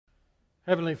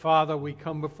Heavenly Father, we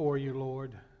come before you,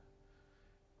 Lord,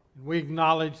 and we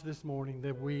acknowledge this morning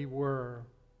that we were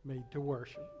made to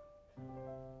worship.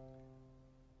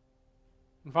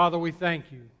 And Father, we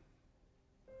thank you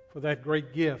for that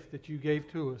great gift that you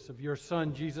gave to us of your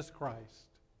Son, Jesus Christ,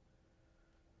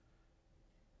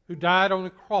 who died on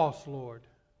the cross, Lord,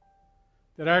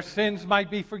 that our sins might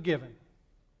be forgiven,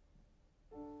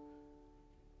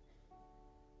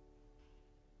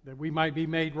 that we might be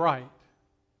made right,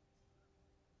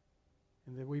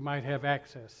 and that we might have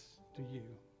access to you.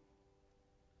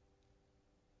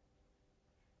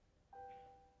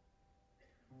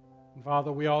 And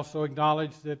Father, we also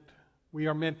acknowledge that we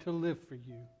are meant to live for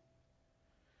you.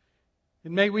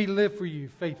 And may we live for you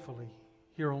faithfully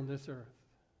here on this earth.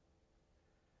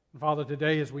 And Father,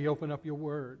 today as we open up your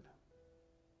word,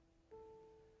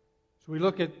 as we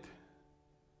look at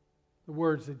the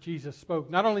words that Jesus spoke,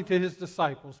 not only to his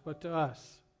disciples, but to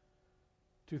us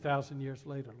 2,000 years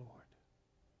later, Lord,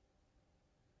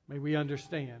 may we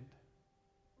understand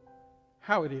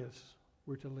how it is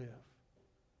we're to live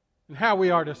and how we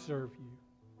are to serve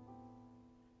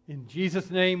you. In Jesus'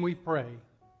 name we pray.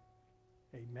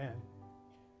 Amen.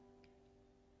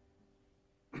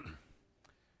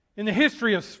 In the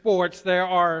history of sports, there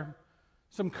are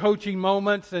some coaching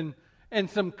moments and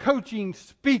some coaching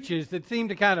speeches that seem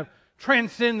to kind of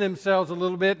transcend themselves a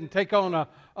little bit and take on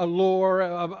a lore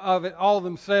of it all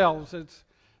themselves. It's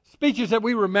speeches that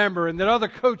we remember and that other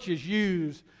coaches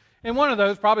use. And one of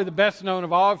those, probably the best known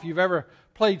of all, if you've ever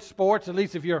played sports, at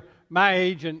least if you're my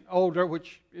age and older,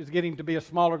 which is getting to be a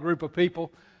smaller group of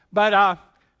people, but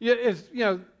is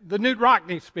the Newt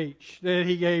Rockne speech that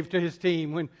he gave to his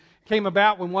team when came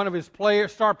about when one of his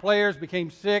star players became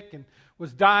sick and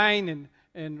was dying,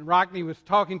 and Rockne was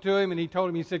talking to him, and he told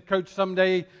him, he said, "Coach,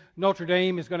 someday Notre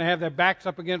Dame is going to have their backs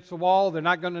up against the wall. They're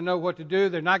not going to know what to do.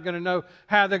 They're not going to know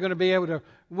how they're going to be able to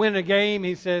win a game."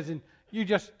 He says, "And you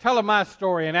just tell them my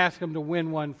story and ask them to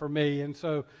win one for me." And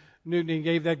so Newton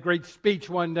gave that great speech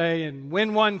one day, and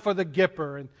win one for the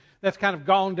Gipper, and that's kind of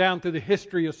gone down through the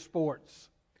history of sports.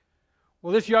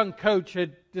 Well, this young coach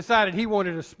had decided he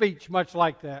wanted a speech much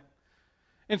like that.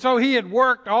 And so he had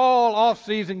worked all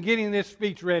off-season getting this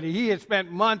speech ready. He had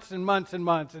spent months and months and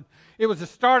months. And it was the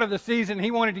start of the season.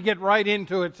 He wanted to get right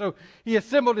into it. So he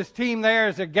assembled his team there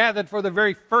as they gathered for the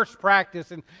very first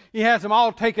practice. And he has them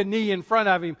all take a knee in front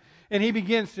of him. And he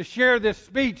begins to share this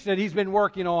speech that he's been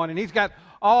working on. And he's got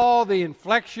all the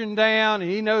inflection down. And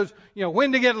he knows,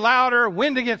 when to get louder,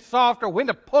 when to get softer, when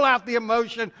to pull out the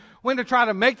emotion, when to try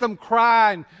to make them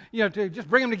cry, and to just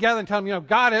bring them together and tell them,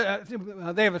 God,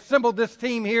 they have assembled this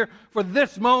team here for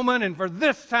this moment and for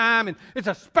this time, and it's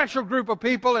a special group of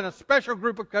people and a special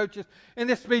group of coaches. And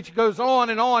this speech goes on,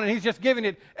 and he's just giving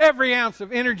it every ounce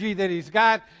of energy that he's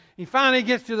got. He finally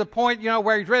gets to the point,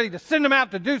 where he's ready to send them out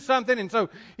to do something, and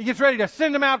so he gets ready to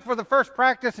send them out for the first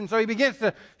practice, and so he begins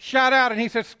to shout out, and he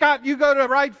says, "Scott, you go to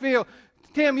right field.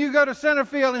 Tim, you go to center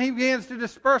field," and he begins to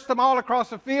disperse them all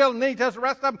across the field, and then he tells the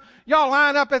rest of them, "Y'all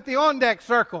line up at the on-deck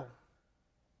circle."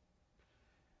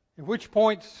 At which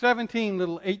point, 17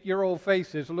 little 8-year-old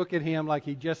faces look at him like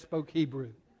he just spoke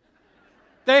Hebrew.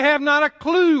 They have not a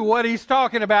clue what he's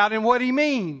talking about and what he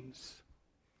means.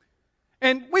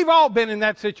 And we've all been in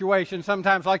that situation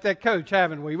sometimes like that coach,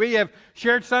 haven't we? We have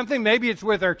shared something. Maybe it's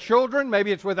with our children.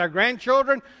 Maybe it's with our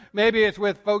grandchildren. Maybe it's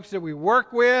with folks that we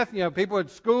work with, people at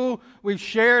school. We've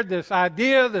shared this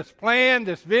idea, this plan,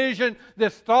 this vision,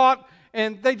 this thought,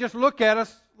 and they just look at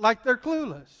us like they're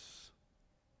clueless.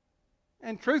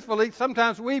 And truthfully,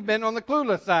 sometimes we've been on the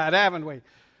clueless side, haven't we?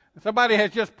 Somebody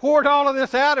has just poured all of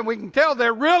this out, and we can tell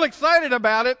they're real excited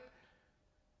about it,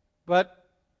 but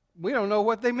we don't know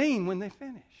what they mean when they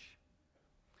finish.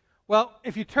 Well,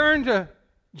 if you turn to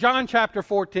John chapter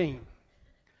 14,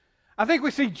 I think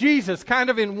we see Jesus kind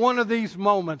of in one of these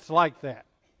moments like that.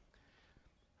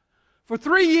 For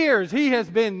 3 years, he has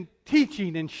been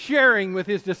teaching and sharing with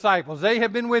his disciples. They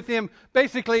have been with him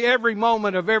basically every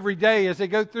moment of every day as they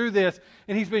go through this.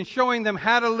 And he's been showing them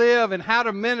how to live and how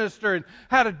to minister and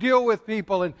how to deal with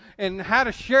people and how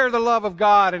to share the love of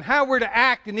God and how we're to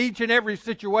act in each and every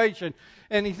situation.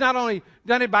 And he's not only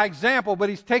done it by example, but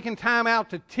he's taken time out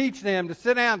to teach them, to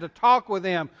sit down, to talk with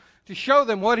them, to show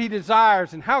them what he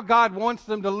desires and how God wants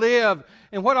them to live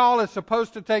and what all is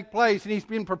supposed to take place. And he's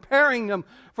been preparing them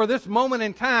for this moment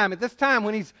in time. At this time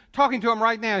when he's talking to them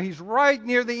right now, he's right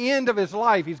near the end of his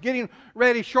life. He's getting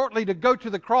ready shortly to go to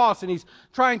the cross, and he's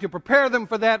trying to prepare them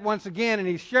for that once again. And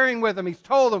he's sharing with them. He's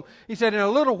told them, he said, "In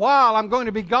a little while I'm going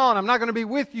to be gone. I'm not going to be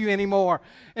with you anymore."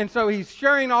 And so he's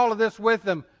sharing all of this with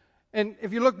them. And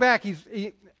if you look back,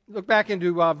 look back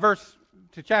into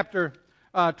chapter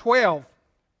 12.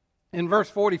 in verse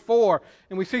 44,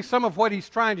 and we see some of what he's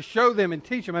trying to show them and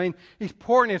teach them. I mean, he's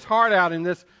pouring his heart out in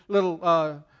this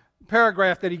little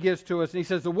paragraph that he gives to us. And he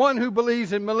says, the one who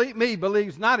believes in me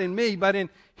believes not in me, but in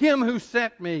him who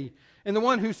sent me. And the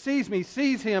one who sees me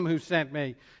sees him who sent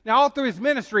me. Now, all through his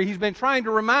ministry, he's been trying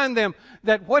to remind them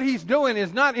that what he's doing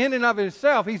is not in and of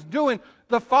himself. He's doing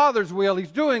the Father's will.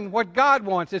 He's doing what God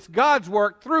wants. It's God's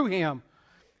work through him.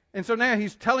 And so now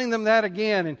he's telling them that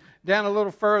again. And down a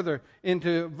little further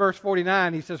into verse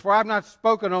 49, he says, for I have not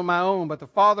spoken on my own, but the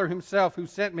Father himself who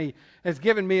sent me has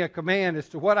given me a command as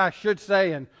to what I should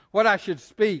say and what I should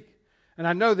speak. And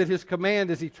I know that his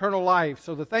command is eternal life.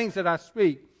 So the things that I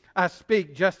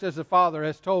speak just as the Father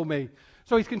has told me.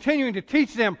 So he's continuing to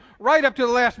teach them right up to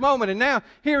the last moment. And now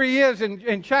here he is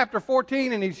in chapter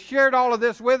 14, and he's shared all of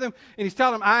this with them. And he's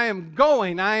telling them, I am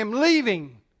going, I am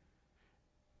leaving.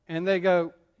 And they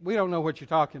go, we don't know what you're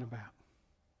talking about.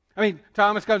 I mean,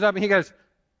 Thomas comes up and he goes,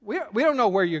 we don't know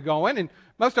where you're going. And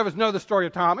most of us know the story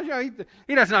of Thomas. You know,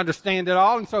 he doesn't understand it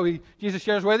all. And so Jesus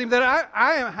shares with him that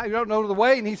I don't know the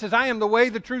way. And he says, I am the way,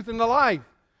 the truth, and the life.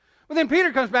 But then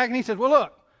Peter comes back and he says, well,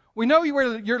 look, we know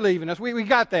you're leaving us. We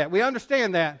got that. We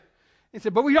understand that. He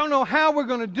said, but we don't know how we're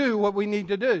going to do what we need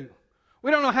to do.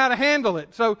 We don't know how to handle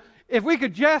it. So if we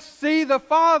could just see the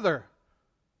Father,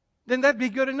 then that'd be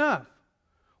good enough.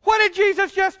 What did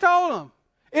Jesus just tell them?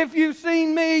 If you've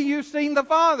seen me, you've seen the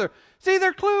Father. See,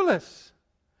 they're clueless.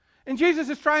 And Jesus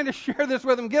is trying to share this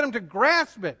with them, get them to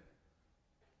grasp it.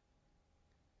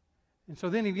 And so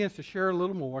then he begins to share a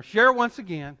little more, share once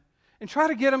again, and try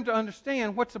to get them to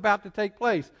understand what's about to take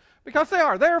place. Because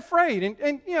they're afraid,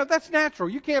 and you know, that's natural.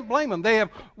 You can't blame them. They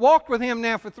have walked with him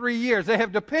now for 3 years. They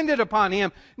have depended upon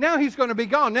him. Now he's going to be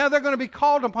gone. Now they're going to be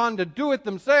called upon to do it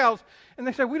themselves. And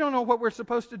they say, we don't know what we're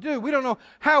supposed to do. We don't know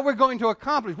how we're going to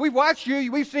accomplish. We've watched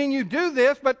you. We've seen you do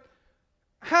this, but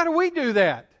how do we do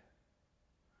that?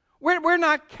 We're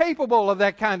not capable of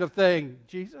that kind of thing,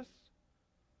 Jesus.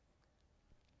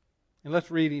 And let's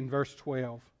read in verse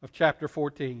 12 of chapter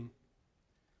 14.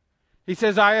 He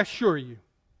says, I assure you,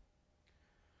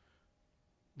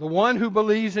 the one who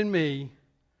believes in me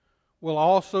will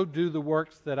also do the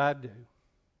works that I do.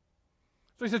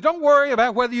 So he says, don't worry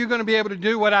about whether you're going to be able to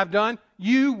do what I've done.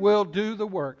 You will do the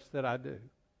works that I do.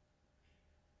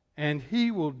 And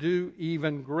he will do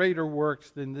even greater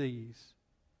works than these,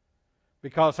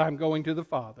 because I'm going to the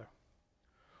Father.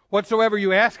 Whatsoever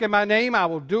you ask in my name, I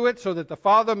will do it, so that the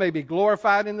Father may be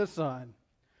glorified in the Son.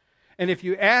 And if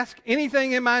you ask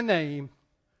anything in my name,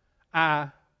 I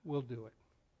will do it.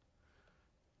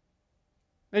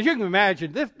 As you can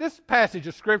imagine, this passage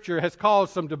of Scripture has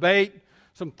caused some debate,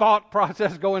 some thought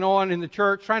process going on in the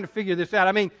church, trying to figure this out.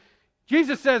 I mean,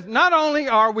 Jesus says not only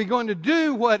are we going to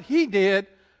do what he did,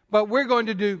 but we're going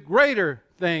to do greater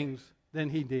things than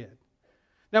he did.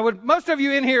 Now, would most of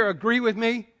you in here agree with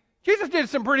me? Jesus did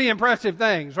some pretty impressive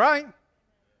things, right?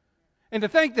 And to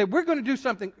think that we're going to do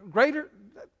something greater,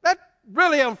 that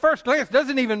really on first glance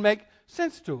doesn't even make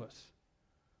sense to us.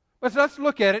 But let's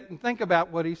look at it and think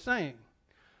about what he's saying.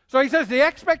 So he says the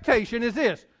expectation is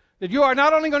this, that you are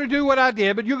not only going to do what I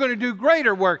did, but you're going to do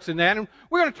greater works than that. And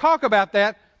we're going to talk about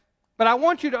that. But I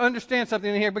want you to understand something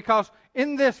in here, because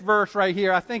in this verse right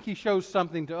here, I think he shows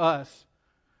something to us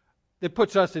that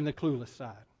puts us in the clueless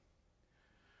side.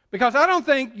 Because I don't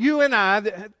think you and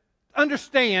I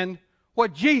understand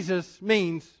what Jesus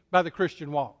means by the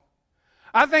Christian walk.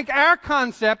 I think our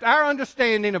concept, our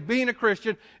understanding of being a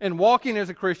Christian and walking as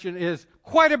a Christian is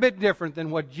quite a bit different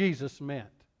than what Jesus meant.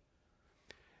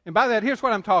 And by that, here's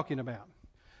what I'm talking about.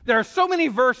 There are so many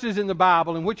verses in the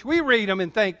Bible in which we read them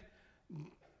and think,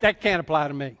 that can't apply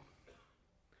to me.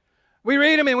 We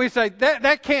read them and we say,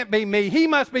 that can't be me. He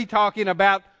must be talking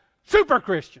about super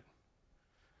Christian.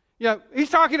 You know,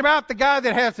 he's talking about the guy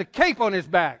that has a cape on his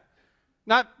back,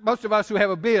 not most of us who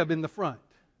have a bib in the front.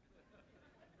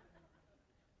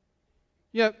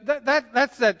 You know,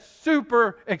 that's that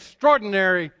super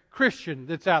extraordinary Christian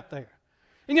that's out there.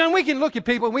 And you know, we can look at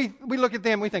people, we look at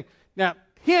them, we think, now,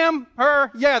 him, her,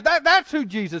 yeah, that's who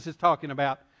Jesus is talking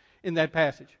about in that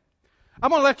passage. I'm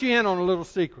going to let you in on a little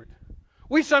secret.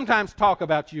 We sometimes talk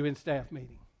about you in staff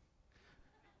meeting.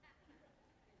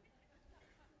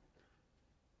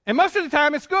 And most of the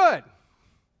time it's good.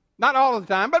 Not all of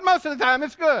the time, but most of the time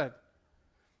it's good.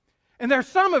 And there's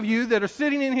some of you that are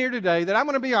sitting in here today that I'm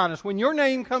going to be honest, when your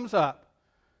name comes up,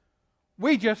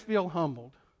 we just feel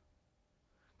humbled.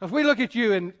 Because we look at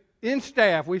you and in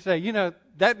staff, we say, you know,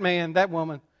 that man, that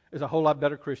woman is a whole lot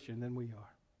better Christian than we are.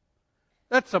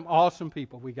 That's some awesome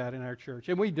people we got in our church.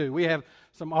 And we do. We have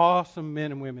some awesome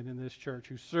men and women in this church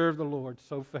who serve the Lord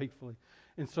so faithfully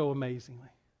and so amazingly.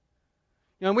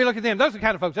 You know, and we look at them, those are the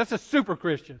kind of folks, that's a super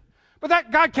Christian. But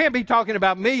that God can't be talking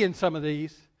about me in some of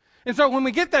these. And so when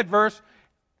we get that verse,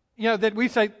 you know, that we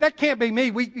say, that can't be me,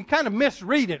 we kind of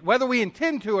misread it, whether we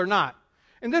intend to or not.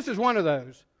 And this is one of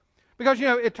those. Because, you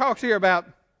know, it talks here about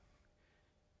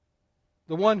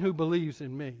the one who believes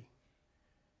in me.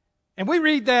 And we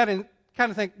read that and kind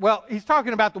of think, well, he's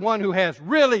talking about the one who has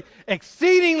really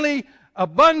exceedingly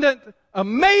abundant,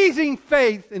 amazing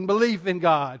faith and belief in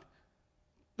God.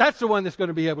 That's the one that's going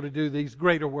to be able to do these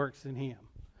greater works than him.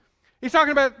 He's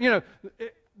talking about, you know,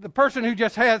 the person who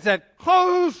just has that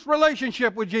close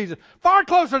relationship with Jesus, far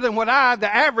closer than what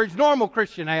the average, normal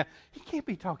Christian, have. He can't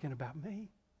be talking about me.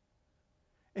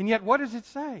 And yet, what does it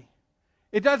say?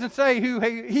 It doesn't say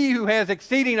he who has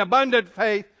exceeding abundant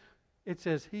faith. It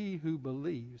says he who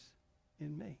believes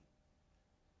in me.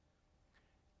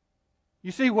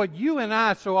 You see, what you and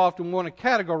I so often want to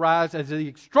categorize as the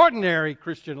extraordinary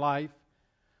Christian life,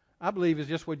 I believe is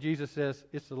just what Jesus says,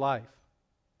 it's the life.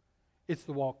 It's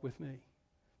the walk with me.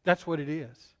 That's what it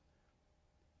is.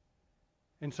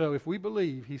 And so if we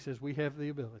believe, he says we have the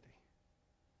ability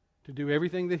to do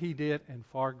everything that he did and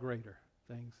far greater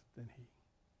things than he.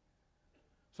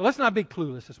 So let's not be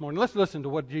clueless this morning. Let's listen to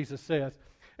what Jesus says.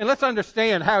 And let's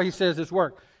understand how he says this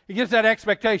work. He gives that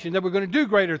expectation that we're going to do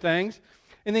greater things.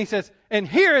 And then he says, and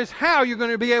here is how you're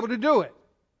going to be able to do it.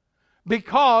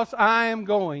 Because I am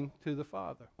going to the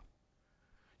Father.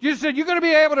 Jesus said, you're going to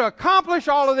be able to accomplish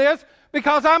all of this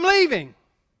because I'm leaving.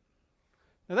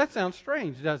 Now that sounds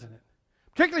strange, doesn't it?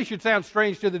 Particularly should sound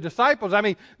strange to the disciples. I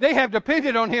mean, they have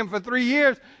depended on him for 3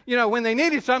 years. You know, when they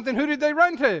needed something, who did they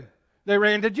run to? They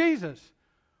ran to Jesus.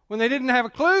 When they didn't have a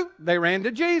clue, they ran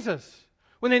to Jesus.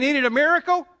 When they needed a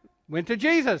miracle, went to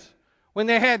Jesus. When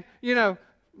they had, you know,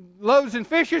 loaves and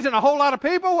fishes and a whole lot of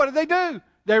people, what did they do?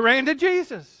 They ran to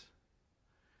Jesus.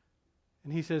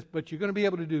 And he says, but you're going to be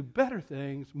able to do better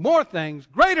things, more things,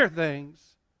 greater things,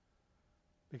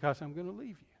 because I'm going to leave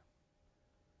you.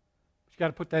 But you've got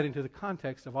to put that into the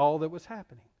context of all that was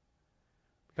happening.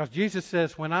 Because Jesus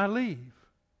says, when I leave,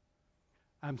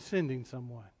 I'm sending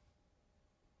someone.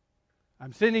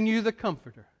 I'm sending you the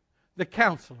Comforter, the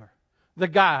Counselor, the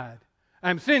Guide.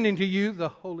 I'm sending to you the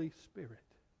Holy Spirit.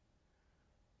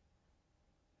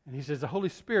 And he says the Holy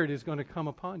Spirit is going to come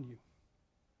upon you.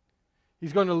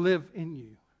 He's going to live in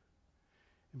you.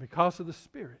 And because of the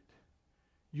Spirit,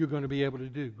 you're going to be able to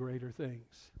do greater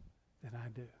things than I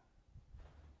do.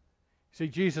 See,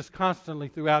 Jesus constantly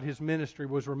throughout his ministry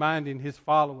was reminding his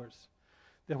followers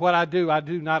that what I do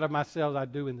not of myself, I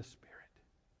do in the Spirit.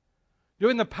 Do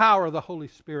in the power of the Holy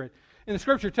Spirit. And the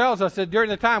Scripture tells us that during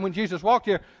the time when Jesus walked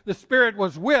here, the Spirit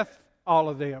was with all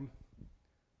of them.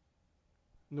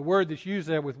 And the word that's used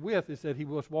there with is that he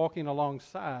was walking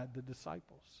alongside the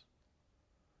disciples.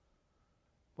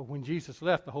 But when Jesus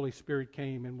left, the Holy Spirit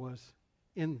came and was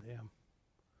in them.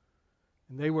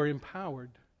 And they were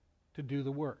empowered to do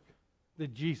the work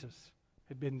that Jesus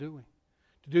had been doing.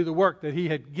 To do the work that he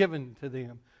had given to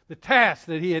them. The task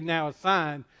that he had now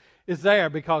assigned is there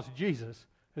because Jesus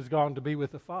has gone to be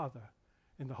with the Father.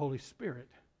 And the Holy Spirit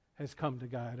has come to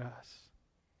guide us.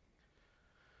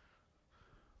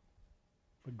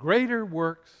 But greater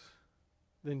works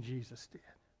than Jesus did.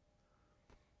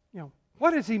 You know,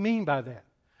 what does he mean by that?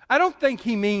 I don't think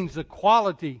he means the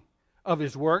quality of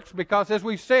his works because, as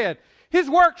we've said, his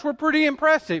works were pretty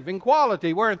impressive in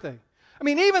quality, weren't they? I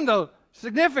mean, even the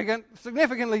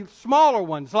significantly smaller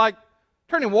ones, like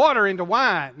turning water into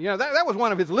wine, you know, that was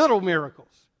one of his little miracles.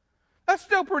 That's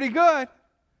still pretty good.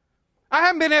 I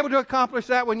haven't been able to accomplish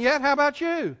that one yet. How about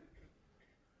you?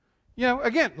 You know,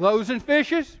 again, loaves and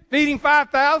fishes, feeding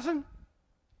 5,000.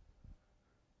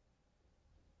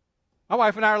 My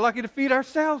wife and I are lucky to feed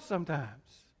ourselves sometimes.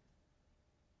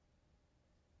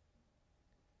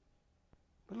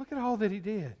 But look at all that he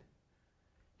did.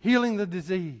 Healing the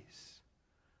disease.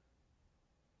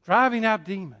 Driving out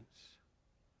demons.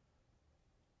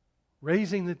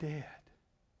 Raising the dead.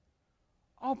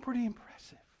 All pretty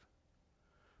impressive.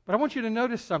 But I want you to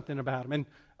notice something about him. And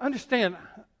understand,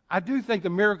 I do think the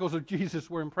miracles of Jesus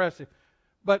were impressive.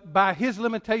 But by his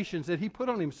limitations that he put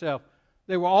on himself,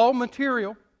 they were all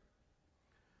material.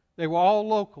 They were all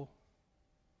local.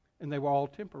 And they were all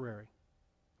temporary.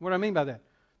 What do I mean by that?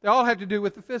 They all have to do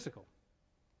with the physical.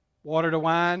 Water to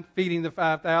wine, feeding the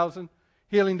 5,000,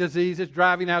 healing diseases,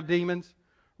 driving out demons,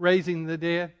 raising the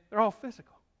dead. They're all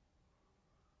physical.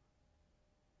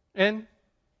 And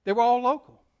they were all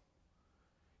local.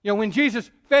 You know, when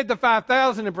Jesus fed the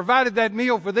 5,000 and provided that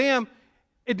meal for them,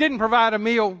 it didn't provide a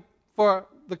meal for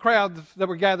the crowds that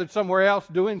were gathered somewhere else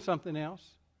doing something else.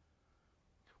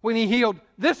 When he healed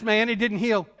this man, he didn't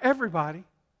heal everybody.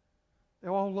 They're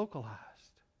all localized.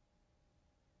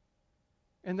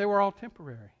 And they were all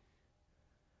temporary.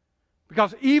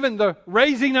 Because even the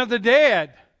raising of the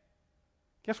dead,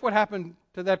 guess what happened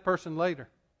to that person later?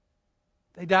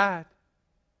 They died.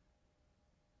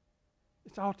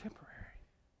 It's all temporary.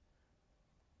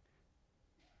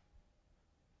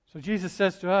 So Jesus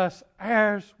says to us,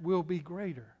 ours will be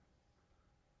greater.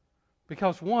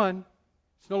 Because one,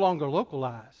 it's no longer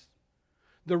localized.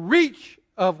 The reach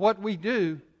of what we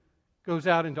do goes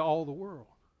out into all the world.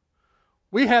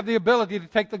 We have the ability to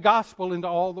take the gospel into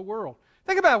all the world.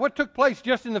 Think about what took place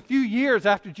just in the few years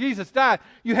after Jesus died.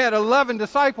 You had 11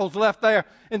 disciples left there,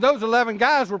 and those 11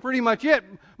 guys were pretty much it.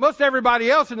 Most everybody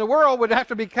else in the world would have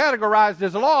to be categorized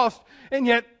as lost, and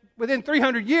yet within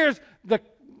 300 years, the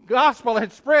gospel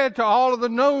had spread to all of the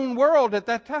known world at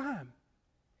that time.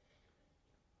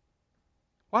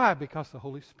 Why? Because the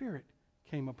Holy Spirit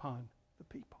came upon the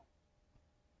people,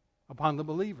 upon the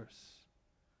believers,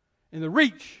 and the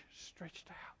reach stretched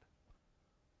out.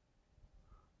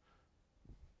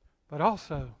 But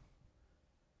also,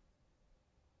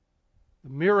 the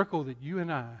miracle that you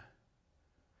and I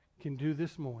can do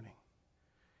this morning,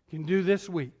 can do this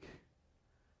week,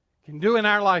 can do in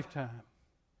our lifetime,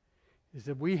 is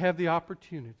that we have the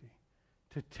opportunity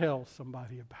to tell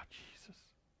somebody about Jesus.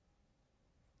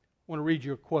 I want to read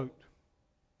you a quote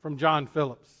from John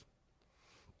Phillips.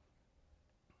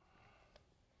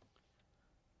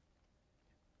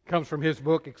 It comes from his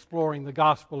book, Exploring the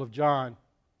Gospel of John.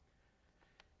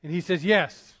 And he says,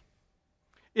 yes,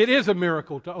 it is a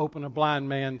miracle to open a blind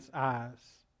man's eyes.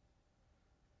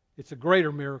 It's a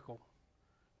greater miracle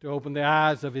to open the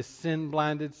eyes of his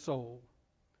sin-blinded soul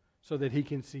so that he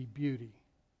can see beauty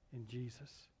in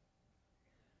Jesus.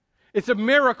 It's a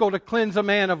miracle to cleanse a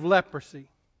man of leprosy.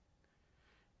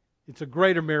 It's a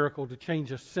greater miracle to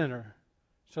change a sinner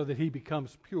so that he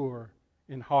becomes pure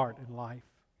in heart and life.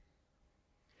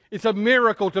 It's a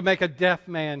miracle to make a deaf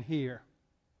man hear.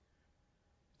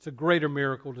 It's a greater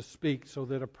miracle to speak so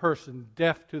that a person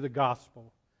deaf to the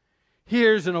gospel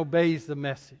hears and obeys the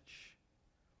message.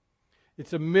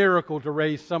 It's a miracle to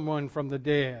raise someone from the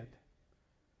dead.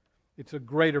 It's a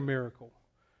greater miracle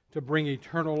to bring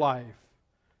eternal life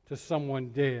to someone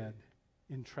dead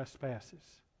in trespasses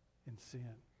and sin.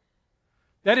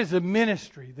 That is a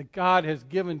ministry that God has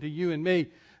given to you and me.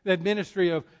 That ministry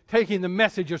of taking the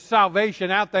message of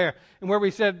salvation out there. And where we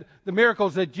said the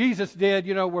miracles that Jesus did,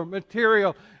 were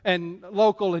material and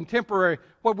local and temporary.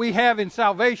 What we have in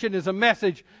salvation is a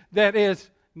message that is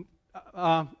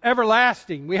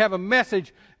everlasting. We have a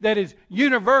message that is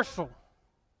universal.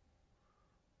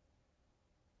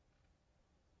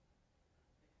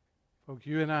 Folks,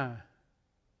 you and I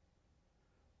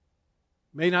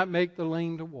may not make the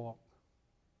lame to walk,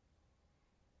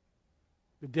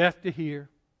 the deaf to hear,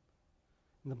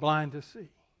 and the blind to see.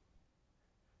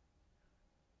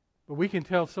 But we can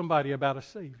tell somebody about a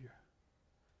Savior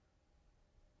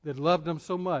that loved them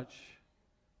so much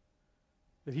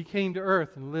that He came to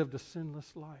earth and lived a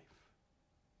sinless life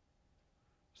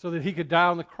so that He could die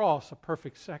on the cross a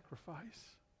perfect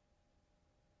sacrifice,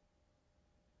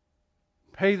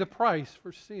 pay the price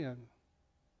for sin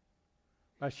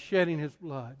by shedding His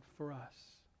blood for us.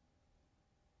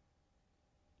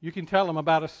 You can tell them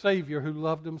about a Savior who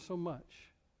loved them so much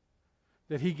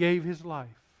that He gave His life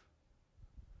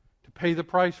to pay the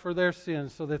price for their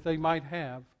sins so that they might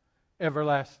have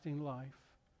everlasting life,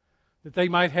 that they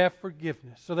might have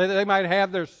forgiveness, so that they might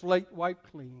have their slate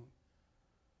wiped clean,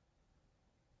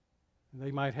 and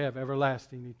they might have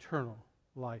everlasting, eternal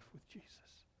life with Jesus.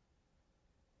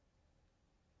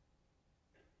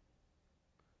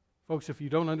 Folks, if you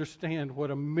don't understand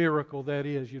what a miracle that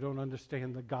is, you don't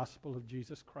understand the gospel of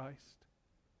Jesus Christ.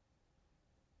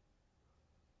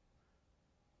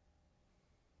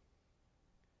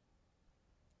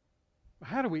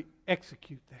 How do we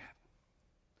execute that?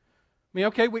 I mean,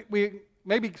 okay, we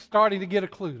maybe starting to get a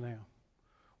clue now.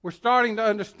 We're starting to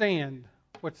understand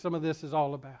what some of this is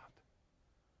all about.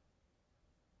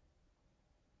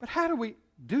 But how do we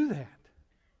do that?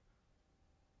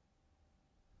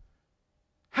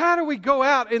 How do we go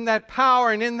out in that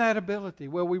power and in that ability?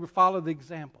 Well, we follow the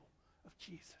example of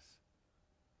Jesus.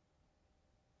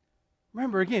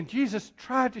 Remember again, Jesus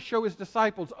tried to show His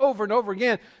disciples over and over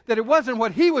again that it wasn't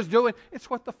what He was doing, it's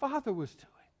what the Father was doing.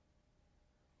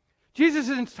 Jesus'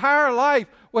 entire life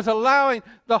was allowing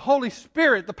the Holy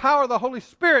Spirit, the power of the Holy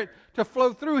Spirit, to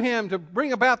flow through Him to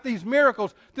bring about these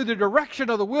miracles through the direction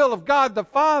of the will of God the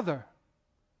Father.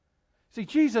 See,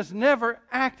 Jesus never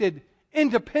acted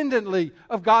independently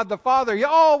of God the Father. He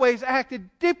always acted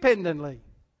dependently.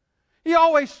 He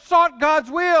always sought God's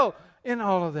will in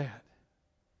all of that.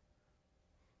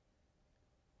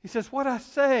 He says, what I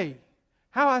say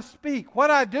how I speak, what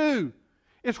I do.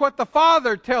 It's what the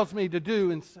Father tells me to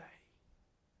do and say.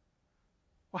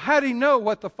 Well, how did he know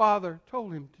what the Father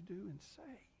told him to do and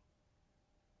say?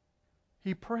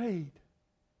 He prayed.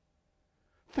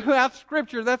 Throughout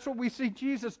Scripture, that's what we see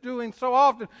Jesus doing so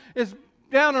often, is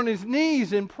down on his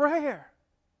knees in prayer.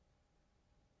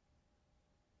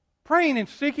 Praying and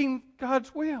seeking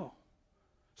God's will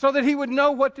so that he would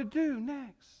know what to do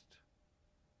next.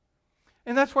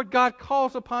 And that's what God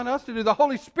calls upon us to do. The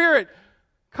Holy Spirit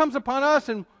comes upon us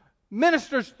and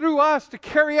ministers through us to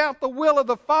carry out the will of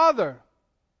the Father.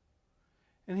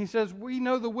 And he says we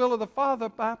know the will of the Father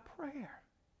by prayer.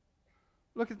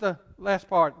 Look at the last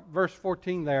part, verse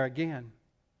 14 there again.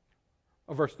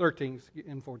 Or verse 13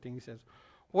 and 14, he says,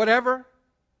 whatever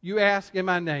you ask in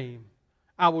my name,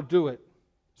 I will do it,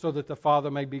 so that the Father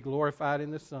may be glorified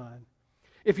in the Son.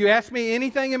 If you ask me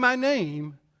anything in my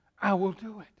name, I will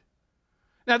do it.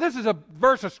 Now, this is a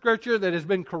verse of Scripture that has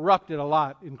been corrupted a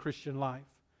lot in Christian life.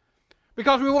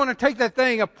 Because we want to take that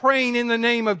thing of praying in the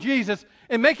name of Jesus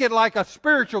and make it like a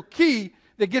spiritual key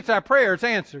that gets our prayers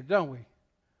answered, don't we?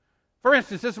 For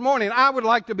instance, this morning, I would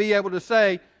like to be able to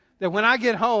say that when I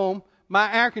get home,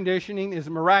 my air conditioning is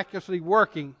miraculously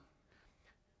working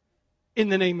in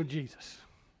the name of Jesus.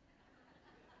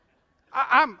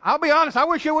 I'll be honest, I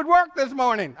wish it would work this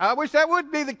morning. I wish that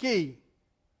would be the key.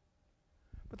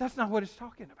 But that's not what it's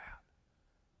talking about.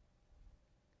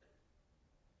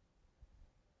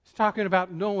 It's talking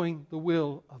about knowing the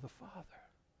will of the Father.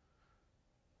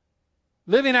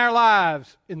 Living our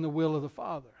lives in the will of the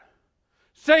Father.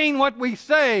 Saying what we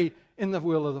say in the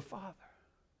will of the Father.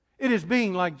 It is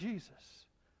being like Jesus.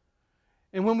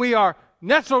 And when we are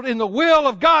nestled in the will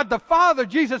of God the Father,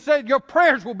 Jesus said your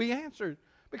prayers will be answered.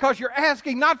 Because you're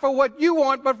asking not for what you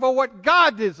want, but for what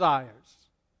God desires.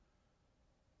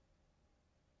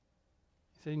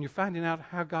 He said, and you're finding out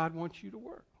how God wants you to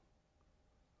work.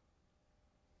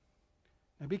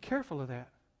 Now be careful of that.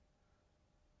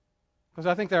 Because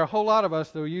I think there are a whole lot of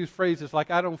us that will use phrases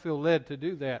like, I don't feel led to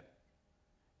do that.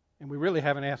 And we really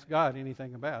haven't asked God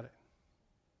anything about it.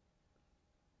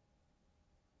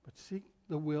 But seek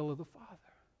the will of the Father.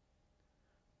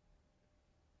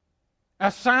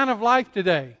 A sign of life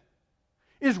today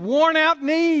is worn out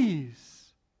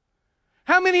knees.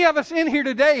 How many of us in here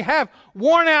today have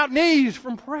worn out knees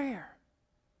from prayer?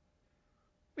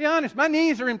 Be honest, my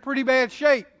knees are in pretty bad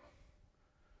shape.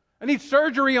 I need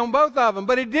surgery on both of them,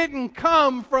 but it didn't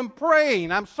come from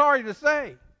praying, I'm sorry to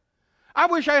say. I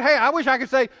wish I could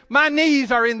say my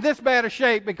knees are in this bad a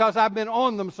shape because I've been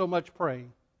on them so much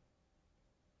praying.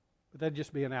 But that'd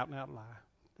just be an out-and-out lie.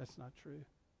 That's not true.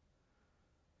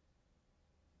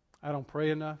 I don't pray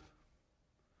enough.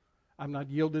 I'm not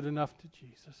yielded enough to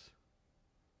Jesus.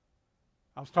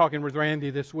 I was talking with Randy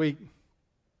this week,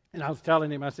 and I was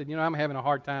telling him, I said, I'm having a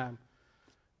hard time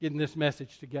getting this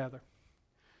message together.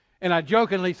 And I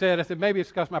jokingly said, I said, maybe it's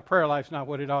because my prayer life's not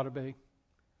what it ought to be.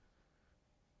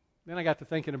 Then I got to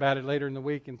thinking about it later in the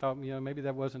week and thought, maybe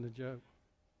that wasn't a joke.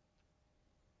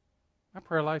 My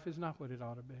prayer life is not what it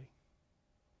ought to be.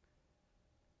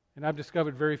 And I've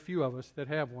discovered very few of us that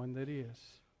have one that is.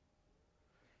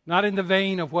 Not in the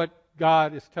vein of what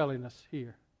God is telling us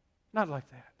here. Not like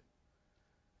that.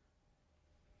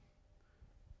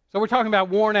 So we're talking about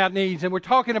worn out knees, and we're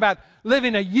talking about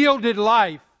living a yielded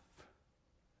life.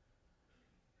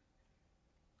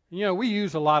 We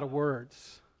use a lot of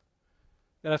words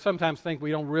that I sometimes think we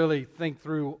don't really think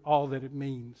through all that it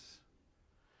means.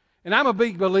 And I'm a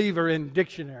big believer in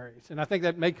dictionaries, and I think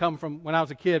that may come from when I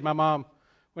was a kid. My mom,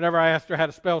 whenever I asked her how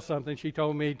to spell something, she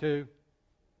told me to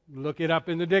look it up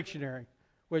in the dictionary,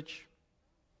 which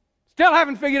still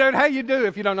haven't figured out how you do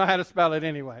if you don't know how to spell it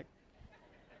anyway.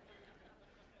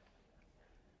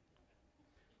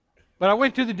 But I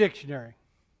went to the dictionary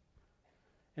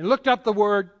and looked up the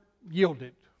word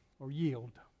yielded or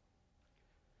yield.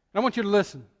 And I want you to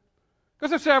listen,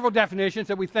 because there's several definitions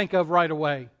that we think of right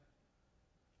away.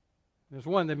 There's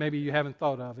one that maybe you haven't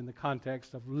thought of in the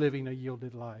context of living a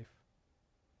yielded life.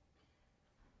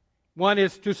 One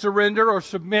is to surrender or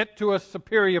submit to a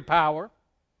superior power.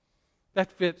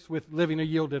 That fits with living a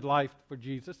yielded life for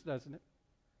Jesus, doesn't it?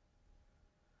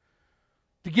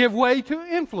 To give way to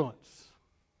influence.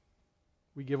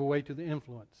 We give way to the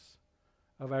influence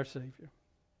of our Savior.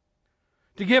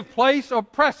 To give place or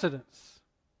precedence.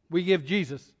 We give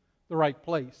Jesus the right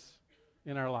place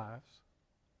in our lives.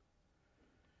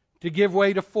 To give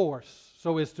way to force,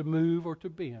 so as to move or to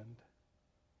bend.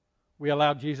 We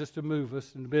allow Jesus to move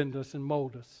us and bend us and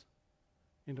mold us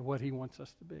into what He wants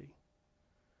us to be.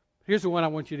 Here's the one I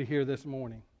want you to hear this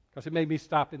morning, because it made me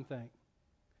stop and think.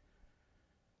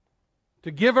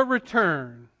 To give a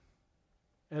return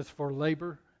as for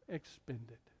labor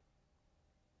expended.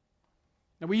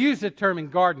 Now, we use that term in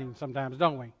gardening sometimes,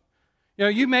 don't we? You know,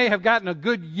 you may have gotten a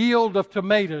good yield of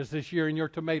tomatoes this year in your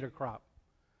tomato crop.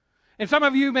 And some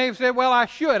of you may have said, well, I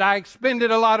should. I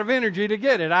expended a lot of energy to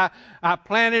get it. I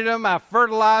planted them, I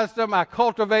fertilized them, I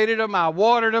cultivated them, I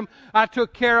watered them, I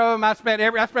took care of them. I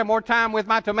spent more time with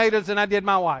my tomatoes than I did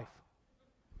my wife.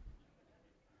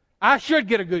 I should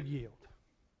get a good yield.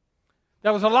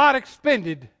 There was a lot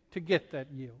expended to get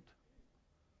that yield.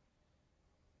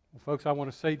 Well, folks, I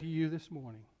want to say to you this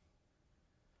morning,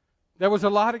 there was a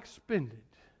lot expended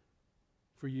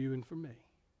for you and for me.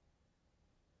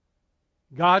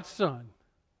 God's Son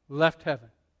left heaven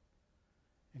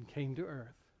and came to earth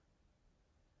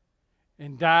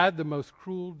and died the most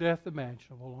cruel death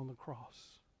imaginable on the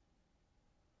cross.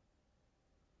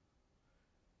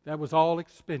 That was all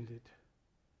expended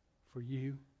for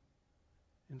you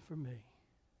and for me.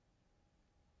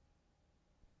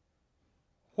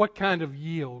 What kind of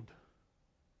yield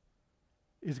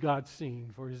is God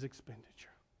seeing for His expenditure?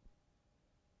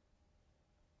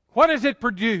 What has it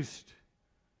produced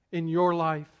in your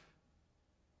life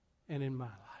and in my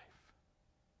life?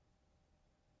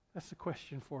 That's the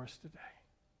question for us today.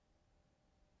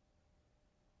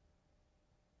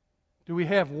 Do we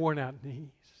have worn out knees?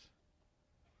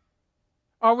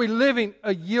 Are we living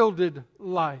a yielded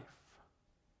life?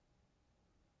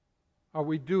 Are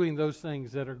we doing those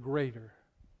things that are greater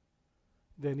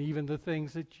than even the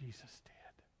things that Jesus did?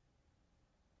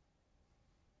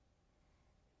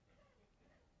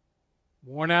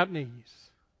 Worn out knees.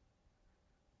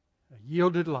 A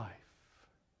yielded life.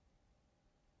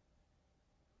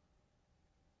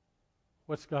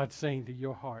 What's God saying to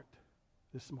your heart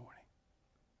this morning?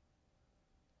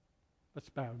 Let's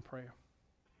bow in prayer.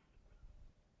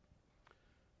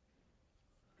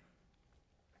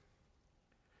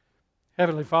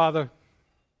 Heavenly Father,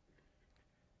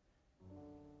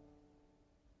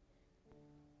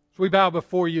 as we bow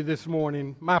before you this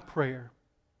morning, my prayer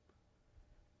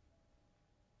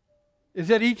is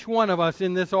that each one of us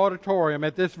in this auditorium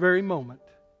at this very moment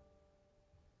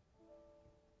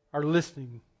are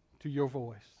listening to your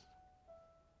voice.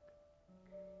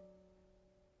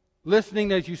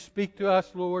 Listening as you speak to us,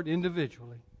 Lord,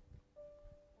 individually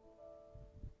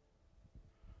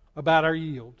about our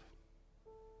yield,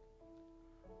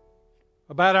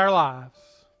 about our lives,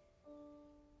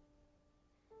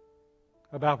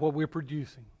 about what we're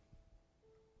producing.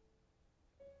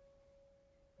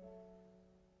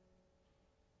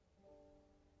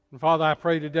 And Father, I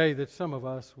pray today that some of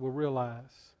us will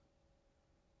realize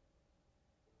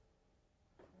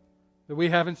that we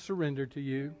haven't surrendered to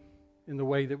you in the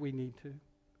way that we need to.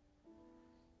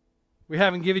 We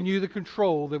haven't given you the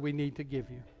control that we need to give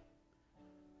you.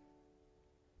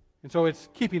 And so it's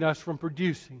keeping us from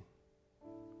producing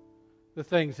the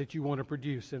things that you want to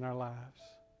produce in our lives.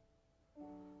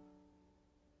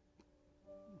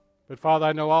 But Father,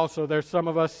 I know also there's some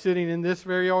of us sitting in this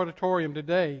very auditorium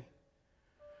today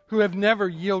who have never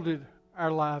yielded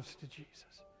our lives to Jesus.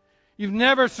 You've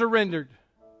never surrendered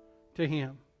to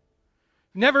Him.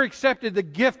 Never accepted the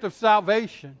gift of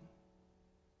salvation.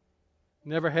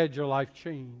 Never had your life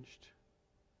changed.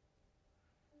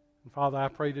 And Father, I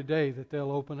pray today that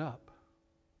they'll open up.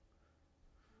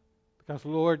 Because,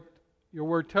 Lord, your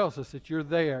word tells us that you're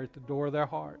there at the door of their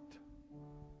heart.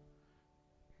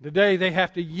 Today they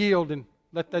have to yield and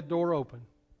let that door open.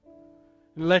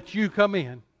 And let you come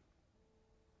in.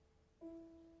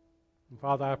 And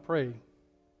Father, I pray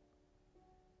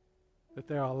that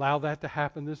they'll allow that to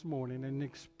happen this morning and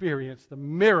experience the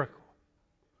miracle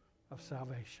of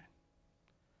salvation.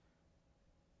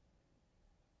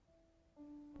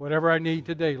 Whatever I need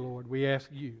today, Lord, we ask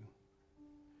you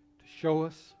to show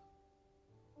us.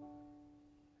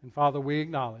 And Father, we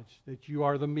acknowledge that you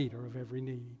are the meter of every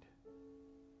need.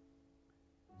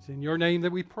 It's in your name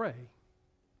that we pray.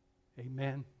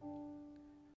 Amen.